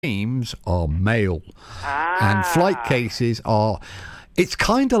names are male. And Ah. flight cases are... It's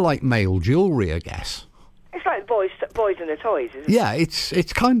kind of like male jewellery, I guess. It's like boys and the toys, isn't it? Yeah,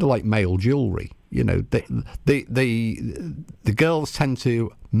 it's kind of like male jewellery. You know, the girls tend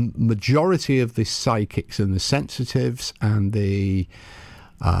to... Majority of the psychics and the sensitives and the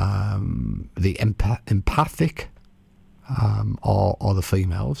empathic are the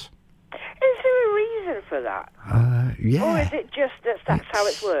females. Is there a reason for that? Yeah. Or is it just that's how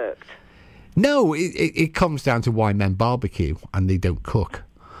it's worked? No, it comes down to why men barbecue and they don't cook.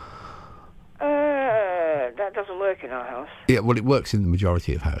 That doesn't work in our house. Yeah, well, it works in the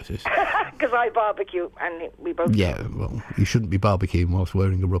majority of houses. Because I barbecue and we both... Yeah, well, you shouldn't be barbecuing whilst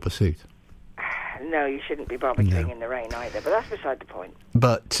wearing a rubber suit. No, you shouldn't be barbecuing in the rain either, but that's beside the point.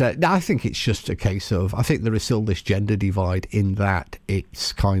 But I think it's just a case of... I think there is still this gender divide in that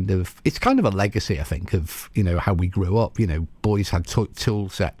it's kind of a legacy, I think, of, you know, how we grew up. You know, boys had tool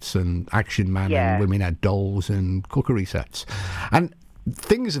sets and Action Man, and women had dolls and cookery sets. And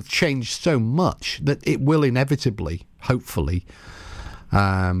things have changed so much that it will inevitably, hopefully,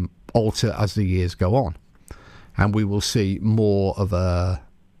 alter as the years go on. And we will see more of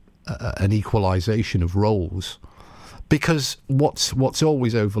an equalisation of roles, because what's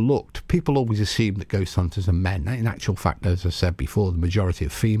always overlooked, people always assume that ghost hunters are men. In actual fact, as I said before, the majority are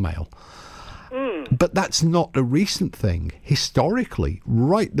female. But that's not a recent thing. Historically,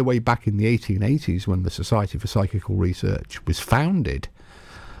 right the way back in the 1880s, when the Society for Psychical Research was founded,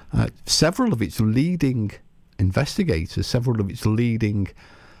 several of its leading investigators, several of its leading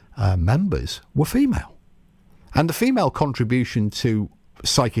members were female. And the female contribution to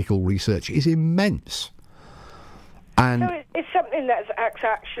psychical research is immense. And so it's something that's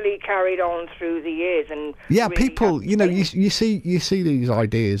actually carried on through the years, and really people, you know, you see these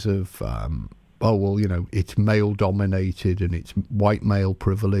ideas of it's male dominated and it's white male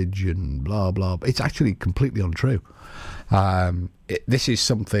privilege and blah blah. It's actually completely untrue. This is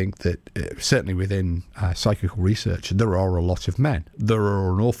something that certainly within psychical research there are a lot of men. There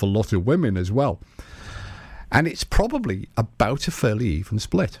are an awful lot of women as well. And it's probably about a fairly even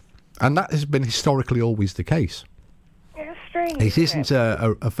split. And that has been historically always the case. It's strange. It isn't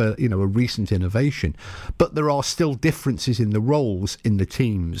a recent innovation. But there are still differences in the roles in the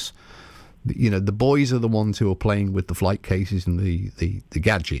teams. You know, the boys are the ones who are playing with the flight cases and the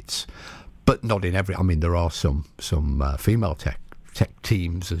gadgets. But not in every... I mean, there are some female tech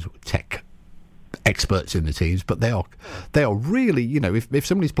teams, tech experts in the teams. But they are really, you know, if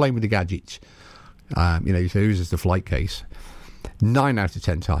somebody's playing with the gadgets... you say who's the flight case? 9 out of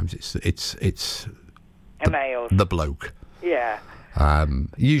 10 times it's a male, the bloke. Yeah.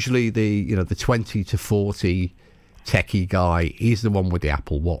 Usually the 20 to 40 techie guy. He's the one with the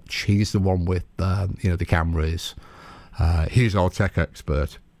Apple Watch. He's the one with the cameras. He's our tech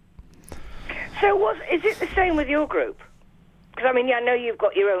expert. So is it the same with your group? Because I mean, I know you've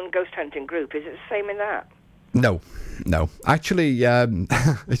got your own ghost hunting group. Is it the same in that? No. Actually,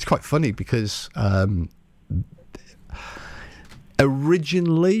 it's quite funny because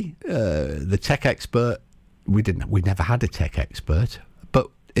originally the tech expert, we never had a tech expert, but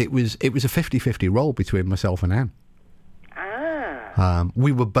it was a 50-50 role between myself and Anne.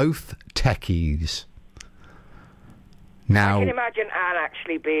 We were both techies. Now, I can imagine Anne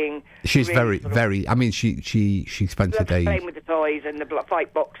actually being... She's really very... I mean, she spent her days... playing with the toys and the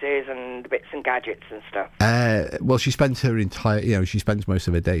fight boxes and the bits and gadgets and stuff. Well, she spends her entire... she spends most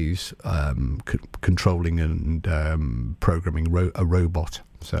of her days controlling and programming a robot,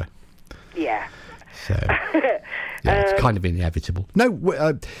 so... Yeah. So, it's kind of inevitable.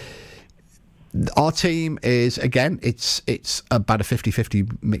 No, our team is, again, it's about a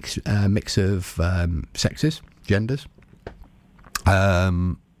 50-50 mix of sexes, genders.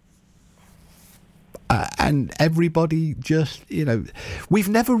 And everybody just, we've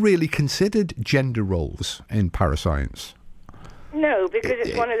never really considered gender roles in parascience. No, because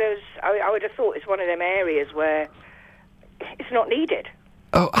it's one of those, I would have thought it's one of them areas where it's not needed.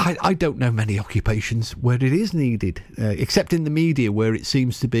 Oh, I don't know many occupations where it is needed, except in the media, where it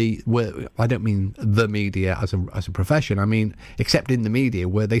seems to be. Where I don't mean the media as a profession. I mean, except in the media,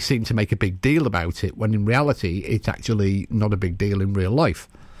 where they seem to make a big deal about it, when in reality, it's actually not a big deal in real life,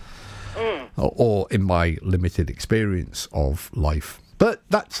 or in my limited experience of life. But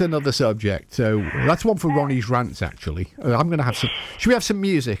that's another subject. So that's one for Ronnie's rants. Actually, I'm going to have some. Should we have some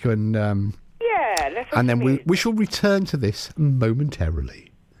music and? And then we shall return to this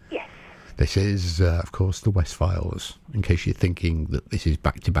momentarily. Yes. This is, of course, the West Files, in case you're thinking that this is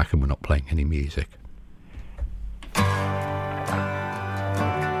back-to-back and we're not playing any music.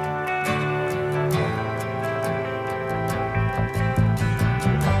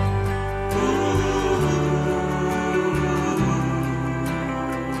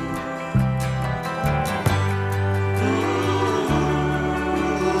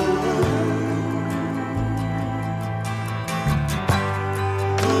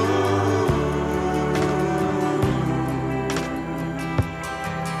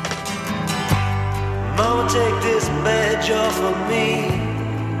 you're for me.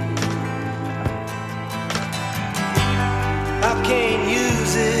 I can't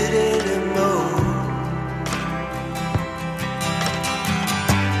use it anymore.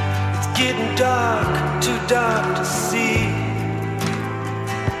 It's getting dark, too dark to see.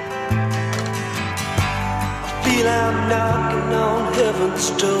 I feel I'm knocking on heaven's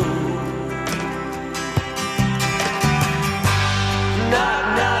door. Knock,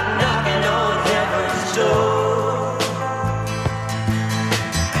 knock, knocking on heaven's door.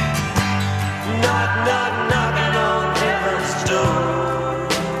 Knock, knock, knocking on heaven's door.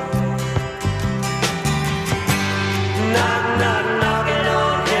 Knock, knock, knocking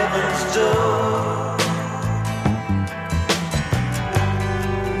on heaven's door.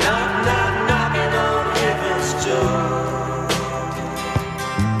 Knock, knock, knocking on heaven's door.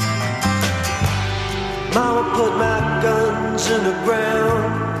 Mama put my guns in the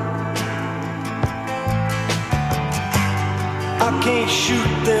ground. I can't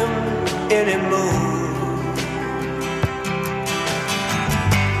shoot them anymore.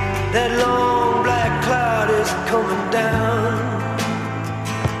 That long black cloud is coming down.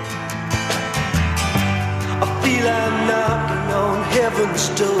 I feel I'm knocking on heaven's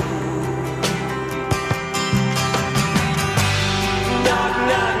door. Knock,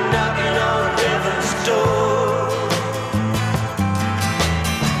 knock, knocking on heaven's door.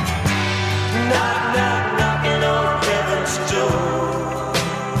 Knock, knock, knocking on heaven's door.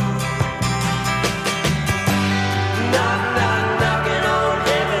 Knock, knock, knocking on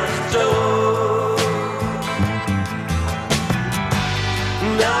heaven's door.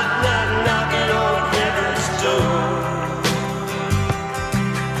 Knock, knock, knocking on heaven's door.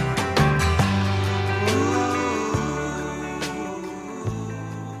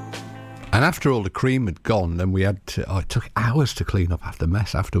 And after all the cream had gone, then we had to... it took hours to clean up after the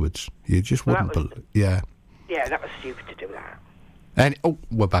mess afterwards. You just wouldn't believe... Yeah. Yeah, that was stupid to do that. And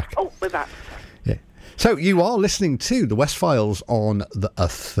we're back. Oh, we're back. Yeah. So you are listening to the West Files on a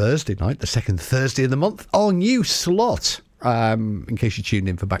Thursday night, the second Thursday of the month, our new slot. In case you tuned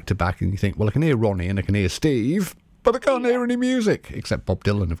in for back to back and you think, well, I can hear Ronnie and I can hear Steve, but I can't hear any music except Bob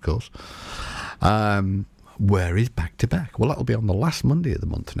Dylan, of course. Where is back to back? Well, that'll be on the last Monday of the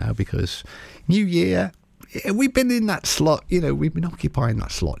month now because New Year. We've been in that slot. We've been occupying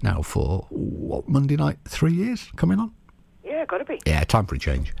that slot now for what, Monday night? 3 years coming on. Yeah, gotta be. Yeah, time for a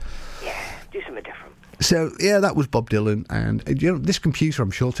change. Yeah, do something different. So, yeah, that was Bob Dylan. And, this computer,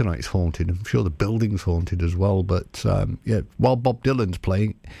 I'm sure tonight is haunted. I'm sure the building's haunted as well. But, while Bob Dylan's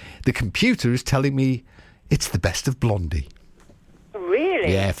playing, the computer is telling me it's the best of Blondie.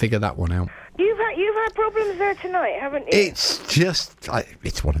 Really? Yeah, figure that one out. You've had problems there tonight, haven't you? It's just...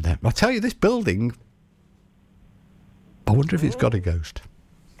 it's one of them. I'll tell you, this building... I wonder if it's got a ghost.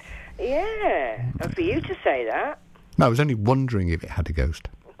 Yeah, and for you to say that. No, I was only wondering if it had a ghost.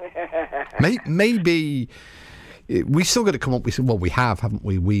 Maybe we still got to come up with. Well, we have, haven't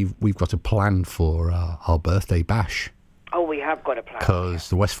we? We've got a plan for our birthday bash. Oh, we have got a plan. Because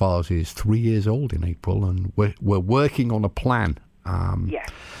the West Files is 3 years old in April, and we're working on a plan. Yes.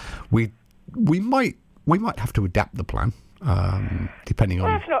 We might have to adapt the plan depending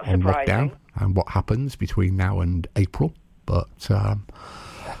on lockdown and what happens between now and April. But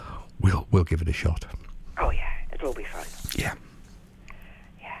we'll give it a shot. Oh yeah, it'll be fun. Yeah.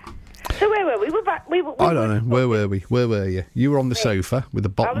 So where were we? We're back. I don't know. Where were we? Where were you? You were on the sofa with a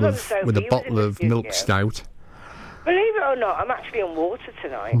bottle of milk stout. Believe it or not, I'm actually on water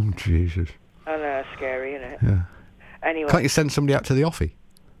tonight. Oh Jesus! I know, scary, isn't it? Yeah. Anyway, can't you send somebody out to the offie?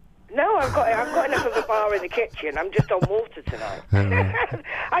 No, I've got enough of a bar in the kitchen. I'm just on water tonight.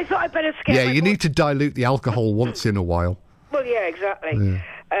 I thought I'd better skip. Yeah, you need to dilute the alcohol once in a while. Well, yeah, exactly.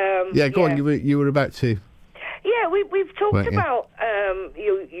 Yeah, go on. You were about to. Yeah, we've talked about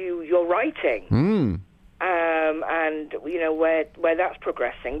your writing, and where that's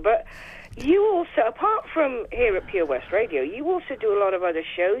progressing. But you also, apart from here at Pure West Radio, you also do a lot of other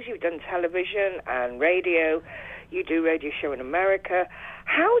shows. You've done television and radio. You do radio show in America.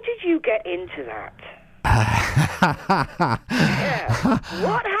 How did you get into that? Yeah.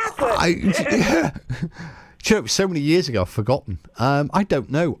 What happened? It was so many years ago, I've forgotten. I don't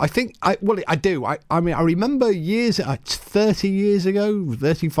know. I think, I do. I mean, I remember 30 years ago,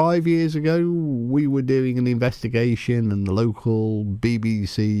 35 years ago, we were doing an investigation and the local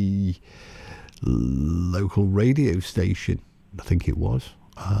BBC, local radio station, I think it was,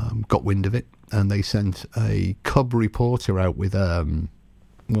 got wind of it. And they sent a cub reporter out with one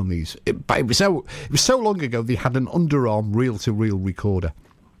of these. It was so long ago, they had an underarm reel-to-reel recorder.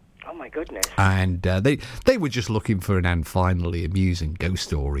 Oh my goodness! And they were just looking for an finally amusing ghost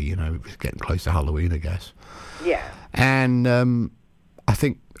story. It was getting close to Halloween, I guess. Yeah. And I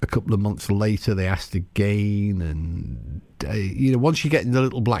think a couple of months later they asked again, and once you get in the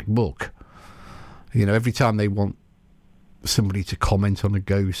little black book, every time they want somebody to comment on a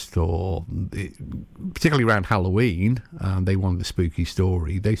ghost, or particularly around Halloween, they want a spooky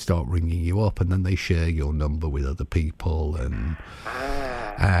story, they start ringing you up, and then they share your number with other people. And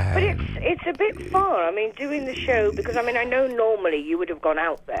but it's a bit far. I mean, doing the show, because I know normally you would have gone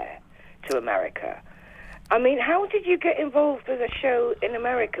out there to America. I mean, how did you get involved with a show in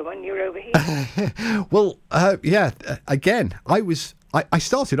America when you were over here? Well, again, I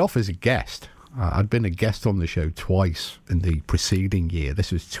started off as a guest. I'd been a guest on the show twice in the preceding year.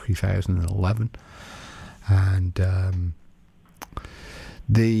 This was 2011. And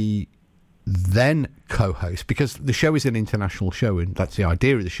the then co-host, because the show is an international show, and that's the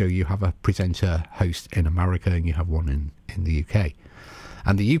idea of the show. You have a presenter host in America and you have one in the UK.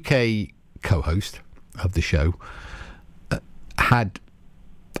 And the UK co-host of the show had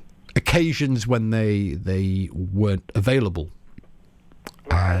occasions when they weren't available.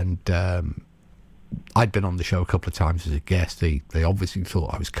 And I'd been on the show a couple of times as a guest. They obviously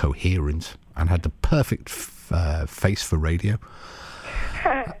thought I was coherent and had the perfect face for radio.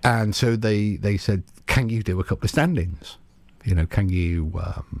 And so they said, can you do a couple of stand-ins? Can you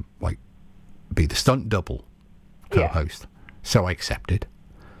be the stunt double co-host? Yeah. So I accepted.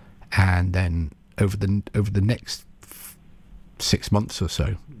 And then over the next 6 months or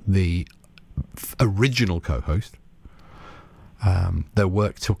so, the original co-host, their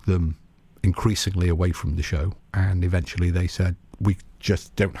work took them increasingly away from the show, and eventually they said, we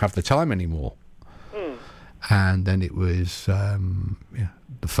just don't have the time anymore. And then it was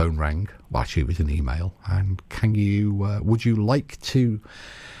the phone rang. Well, actually it was an email, and can you would you like to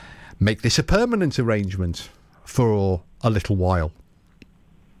make this a permanent arrangement for a little while?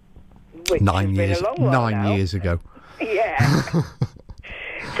 Which 9 years been a long while 9 now. years ago. Yeah. So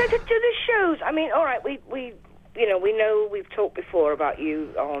do the shows, all right, we know we've talked before about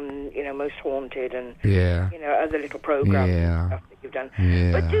you on, Most Haunted and, other little programs and stuff that you've done.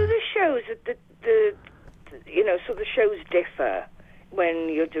 Yeah. But do the shows, so the shows differ when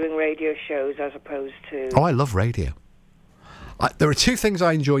you're doing radio shows as opposed to... Oh, I love radio. There are two things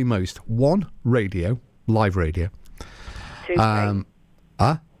I enjoy most. One, radio, live radio. Two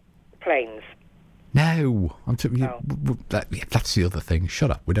planes. No, that's the other thing.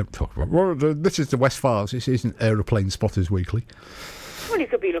 Shut up. We don't talk about. Well, this is the West Files. This isn't Aeroplane Spotters Weekly. Well, you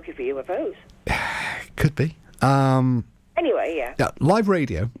could be looking for UFOs. Could be. Anyway, yeah. Live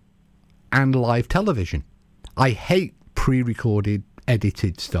radio and live television. I hate pre-recorded,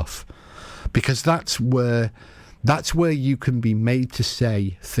 edited stuff, because that's where you can be made to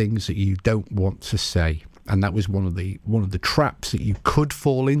say things that you don't want to say. And that was one of the traps that you could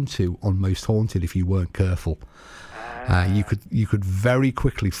fall into on Most Haunted if you weren't careful. You could very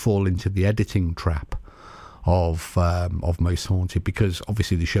quickly fall into the editing trap of Most Haunted, because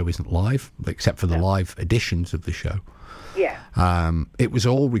obviously the show isn't live, except for the live editions of the show. Yeah. It was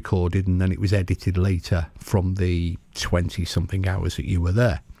all recorded and then it was edited later from the 20-something hours that you were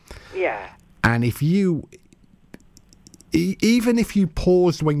there. Yeah. And even if you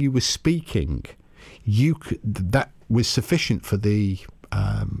paused when you were speaking, that was sufficient for the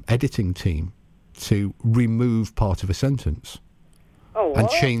editing team to remove part of a sentence. Oh, what? And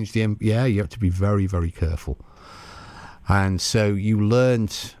change the... Yeah, you have to be very, very careful. And so you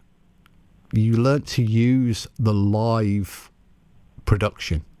learnt to use the live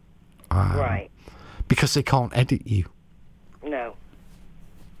production. Right. Because they can't edit you. No.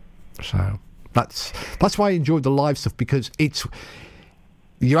 So that's why I enjoyed the live stuff, because it's...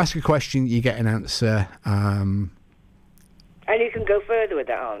 You ask a question, you get an answer. And you can go further with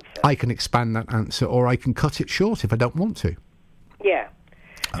that answer. I can expand that answer, or I can cut it short if I don't want to. Yeah.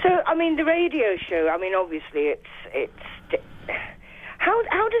 So, the radio show, obviously it's... How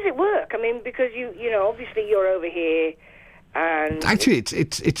does it work? Because obviously you're over here, and... Actually,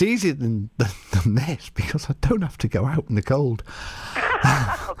 it's easier than this, because I don't have to go out in the cold.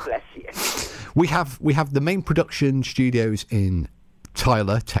 Oh, bless you. We have the main production studios in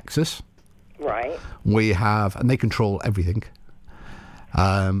Tyler, Texas. Right. We have, and they control everything.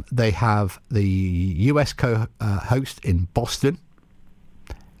 They have the US host in Boston,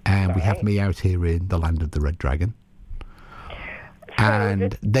 and we have me out here in the land of the Red Dragon. So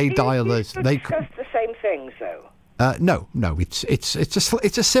and they dial us. They discuss the same things, though. No, it's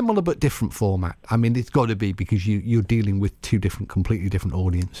a similar but different format. It's got to be, because you're dealing with two completely different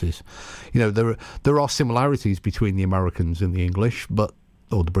audiences. There are similarities between the Americans and the English,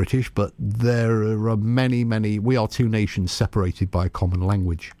 or the British, but there are many. We are two nations separated by a common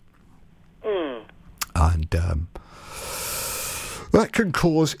language. And That can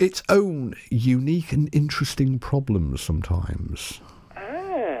cause its own unique and interesting problems sometimes.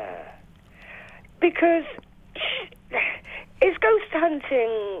 Because is ghost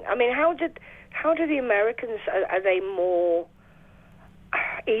hunting... I mean, how do the Americans... Are they more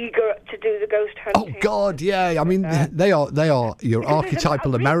eager to do the ghost hunting? Oh, God, yeah. I mean, they are your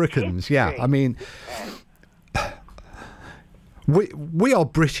archetypal Americans, yeah. I mean... We are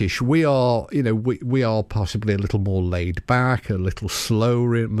British. We are, we are possibly a little more laid back, a little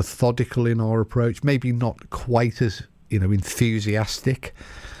slower, and methodical in our approach. Maybe not quite as, enthusiastic.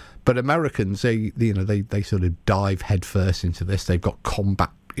 But Americans, they sort of dive headfirst into this. They've got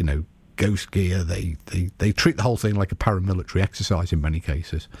combat, ghost gear. They treat the whole thing like a paramilitary exercise in many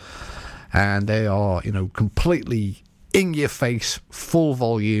cases, and they are, completely in your face, full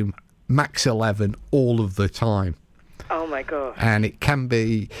volume, max 11 all of the time. Oh my God! And it can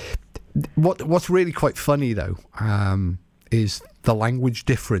be what's really quite funny though is the language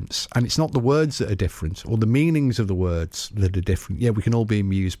difference, and it's not the words that are different or the meanings of the words that are different. Yeah, we can all be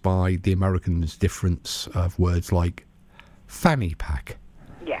amused by the Americans' difference of words like fanny pack.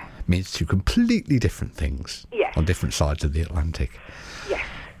 Yeah, means two completely different things. Yes. On different sides of the Atlantic. Yes,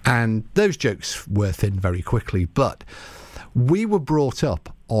 and those jokes wear thin very quickly. But we were brought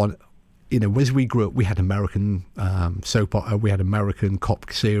up on. As we grew up, we had American soap opera, we had American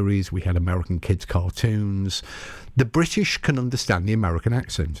cop series, we had American kids' cartoons. The British can understand the American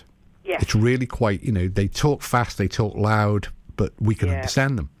accent. Yes. It's really quite, they talk fast, they talk loud, but we can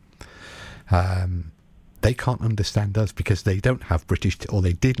understand them. They can't understand us because they don't have or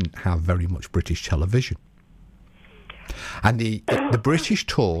they didn't have very much British television. And the British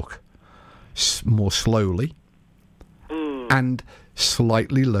talk more slowly and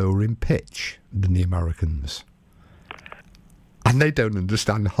slightly lower in pitch than the Americans. And they don't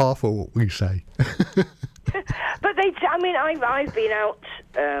understand half of what we say. But I've been out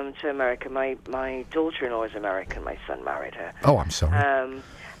to America. My daughter-in-law is American. My son married her. Oh, I'm sorry.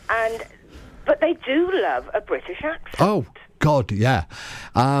 But they do love a British accent. Oh, God, yeah.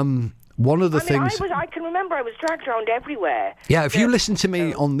 One of the things... I can remember I was dragged around everywhere. Yeah, if you listen to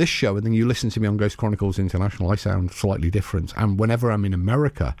me on this show and then you listen to me on Ghost Chronicles International, I sound slightly different. And whenever I'm in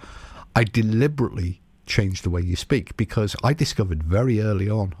America, I deliberately change the way you speak because I discovered very early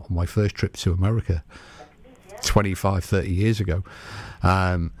on my first trip to America, 25, 30 years ago,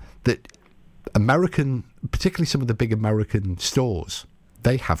 that particularly some of the big American stores,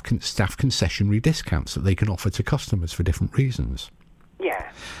 they have staff concessionary discounts that they can offer to customers for different reasons.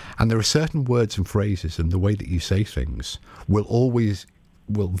 Yeah. And there are certain words and phrases and the way that you say things will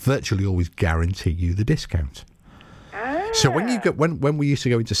virtually always guarantee you the discount. So when we used to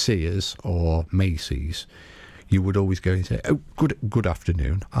go into Sears or Macy's, you would always go and say, "Oh, good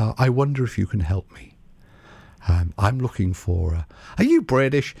afternoon. I wonder if you can help me. I'm looking for... Are you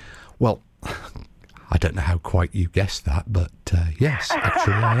British?" Well, I don't know how quite you guessed that, but yes,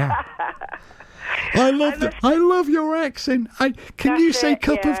 actually I am. I love your accent. Can you say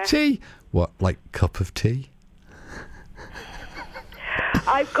cup of tea? What, like cup of tea?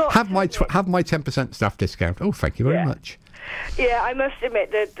 I've got have my 10% staff discount. Oh, thank you very much. Yeah, I must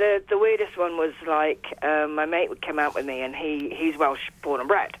admit that the weirdest one was like my mate would come out with me, and he's Welsh born and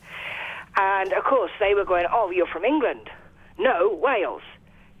bred, and of course they were going, "Oh, you're from England?" "No, Wales."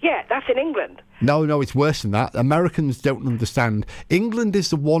 "Yeah, that's in England." No, it's worse than that. Americans don't understand. England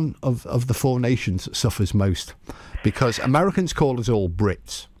is the one of the four nations that suffers most because Americans call us all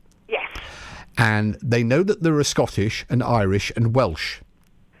Brits. Yes. And they know that there are Scottish and Irish and Welsh.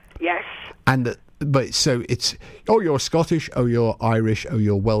 Yes. But so it's, oh, you're Scottish, oh, you're Irish, oh,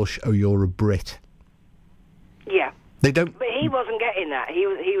 you're Welsh, oh, you're a Brit. Yeah. They don't... But he wasn't getting that. He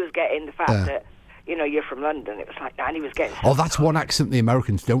was getting the fact that, you're from London. It was like, and he was getting... Oh, that's one accent the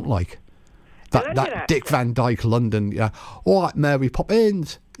Americans don't like. That Dick Van Dyke London, yeah. All right, Mary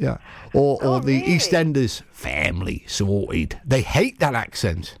Poppins, yeah. Or the really? EastEnders, family sorted. They hate that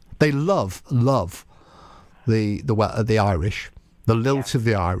accent. They love the Irish, the lilt of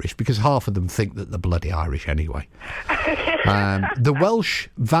the Irish, because half of them think that they're bloody Irish anyway. The Welsh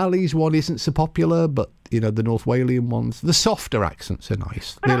Valleys one isn't so popular, but the North Walian ones, the softer accents are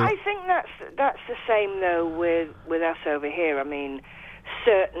nice. But I think that's the same though with us over here. I mean,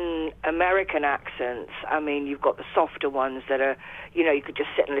 certain American accents, you've got the softer ones that are, you could just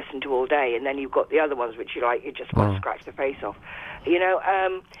sit and listen to all day, and then you've got the other ones which you just want to scratch the face off,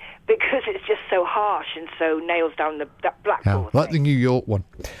 because it's just so harsh and so nails down that blackboard. Yeah, like the New York one.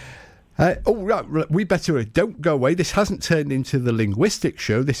 We better don't go away. This hasn't turned into the linguistic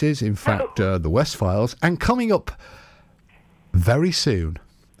show. This is, in fact, the West Files. And coming up very soon,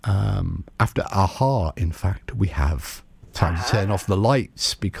 after Aha, in fact, we have Time to turn off the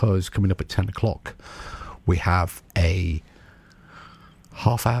lights, because coming up at 10 o'clock we have a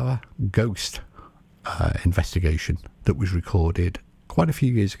half-hour ghost investigation that was recorded quite a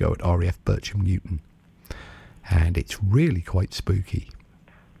few years ago at RAF Bircham Newton, and it's really quite spooky.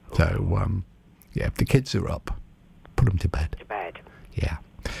 So yeah, if the kids are up, put them to bed. Yeah.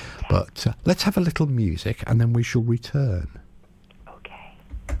 But let's have a little music and then we shall return. Okay.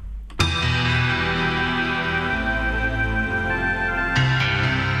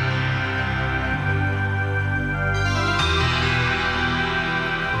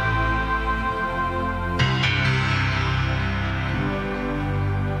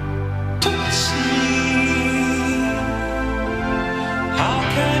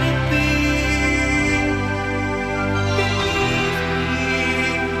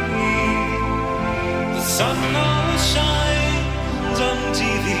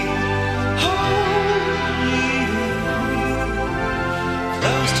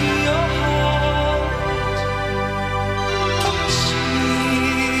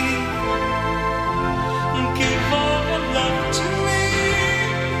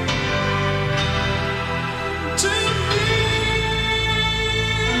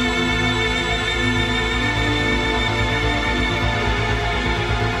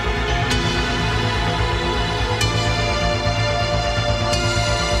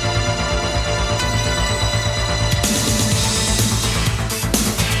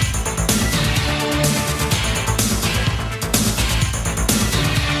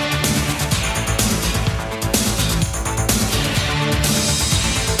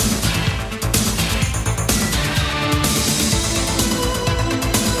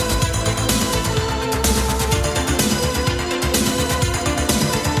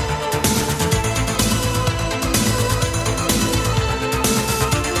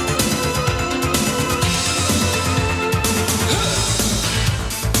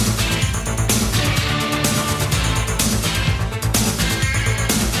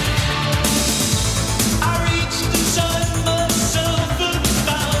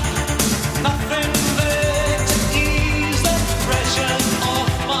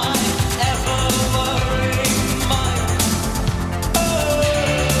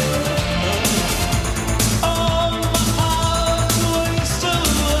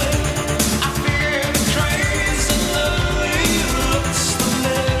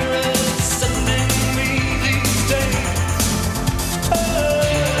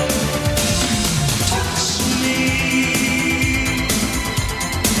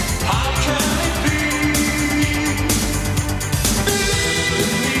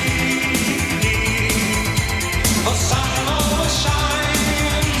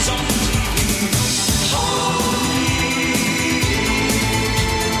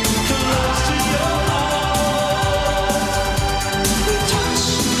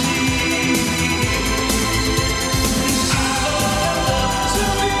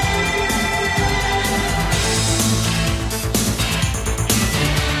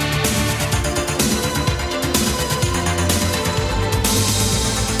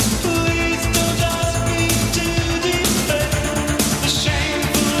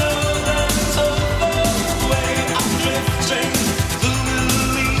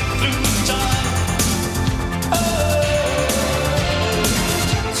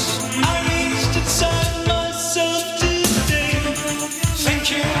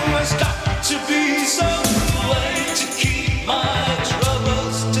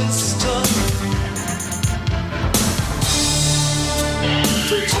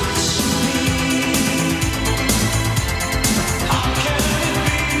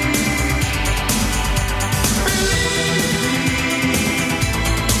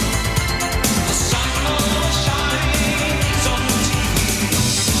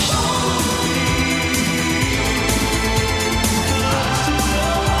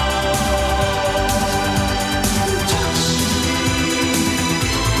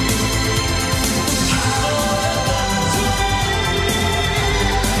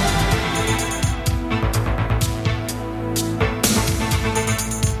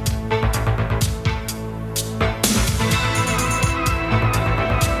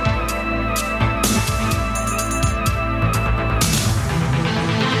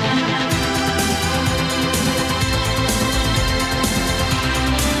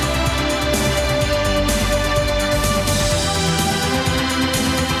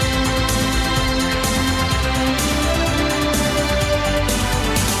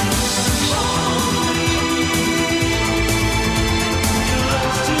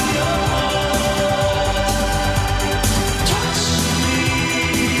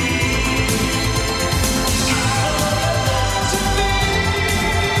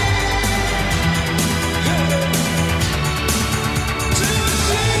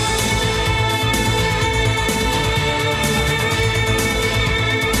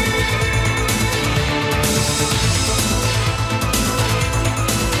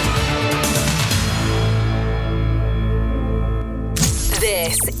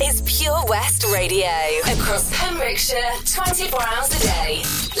 is Pure West Radio. Across Pembrokeshire, 24 hours a day.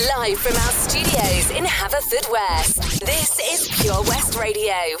 Live from our studios in Haverfordwest. This is Pure West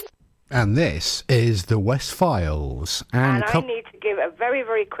Radio. And this is the West Files. And I need to give a very,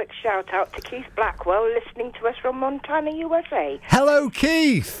 very quick shout out to Keith Blackwell, listening to us from Montana, USA. Hello,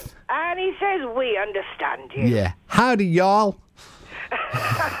 Keith. And he says, we understand you. Yeah. Howdy, y'all.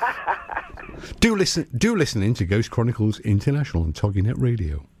 Do listen in to Ghost Chronicles International on TogiNet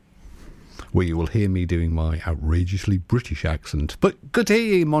Radio, where you will hear me doing my outrageously British accent. But good to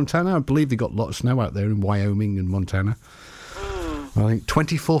hear you in Montana. I believe they got a lot of snow out there in Wyoming and Montana. I think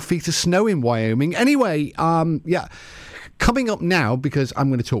 24 feet of snow in Wyoming. Anyway, yeah, coming up now, because I'm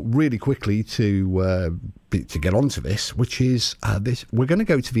going to talk really quickly to get onto this, which is this. We're going to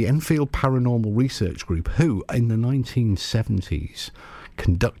go to the Enfield Paranormal Research Group, who in the 1970s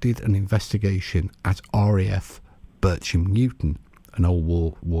conducted an investigation at RAF Bircham Newton, an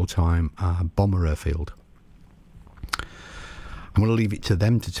old wartime bomber airfield. I'm going to leave it to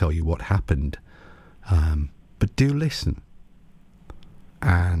them to tell you what happened, but do listen.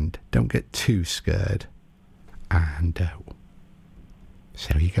 And don't get too scared. And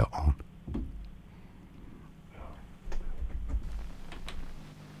so you go on.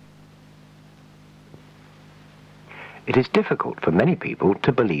 It is difficult for many people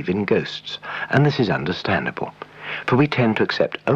to believe in ghosts, and this is understandable, for we tend to accept